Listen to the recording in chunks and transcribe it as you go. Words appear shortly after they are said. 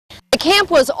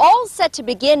camp was all set to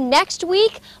begin next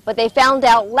week, but they found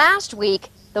out last week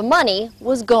the money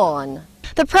was gone.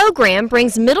 The program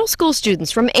brings middle school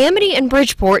students from Amity and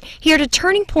Bridgeport here to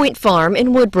Turning Point Farm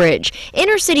in Woodbridge.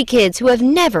 Inner city kids who have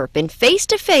never been face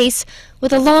to face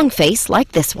with a long face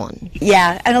like this one.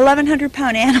 Yeah, an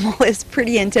 1,100-pound animal is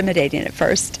pretty intimidating at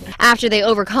first. After they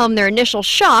overcome their initial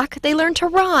shock, they learn to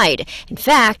ride. In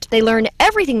fact, they learn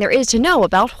everything there is to know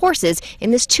about horses in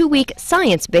this 2-week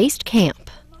science-based camp.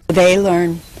 They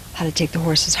learn how to take the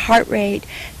horse's heart rate.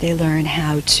 They learn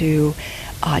how to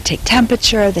take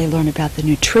temperature. They learn about the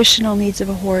nutritional needs of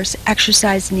a horse,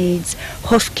 exercise needs,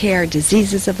 hoof care,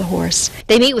 diseases of the horse.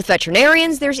 They meet with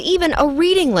veterinarians. There's even a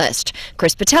reading list.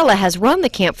 Chris Patella has run the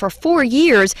camp for 4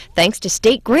 years thanks to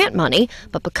state grant money,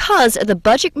 but because of the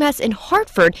budget mess in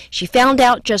Hartford, she found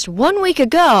out just 1 week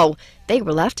ago they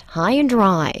were left high and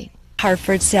dry.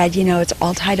 Hartford said, you know, it's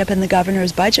all tied up in the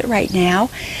governor's budget right now.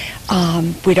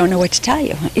 We don't know what to tell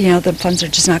you. You know, the funds are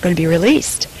just not going to be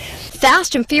released.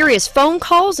 Fast and furious phone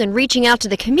calls and reaching out to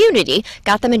the community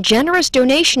got them a generous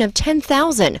donation of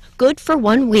 $10,000, good for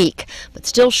 1 week, but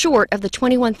still short of the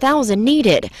 $21,000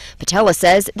 needed. Patella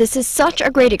says this is such a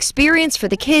great experience for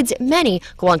the kids. Many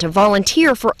go on to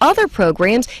volunteer for other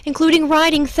programs, including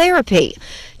riding therapy.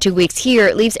 2 weeks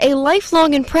here leaves a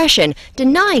lifelong impression.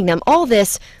 Denying them all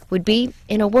this would be,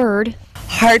 in a word,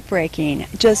 heartbreaking,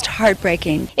 just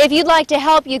heartbreaking. If you'd like to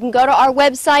help, you can go to our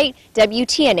website,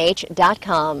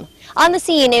 WTNH.com. On the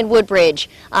scene in Woodbridge,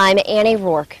 I'm Annie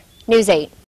Rourke, News 8.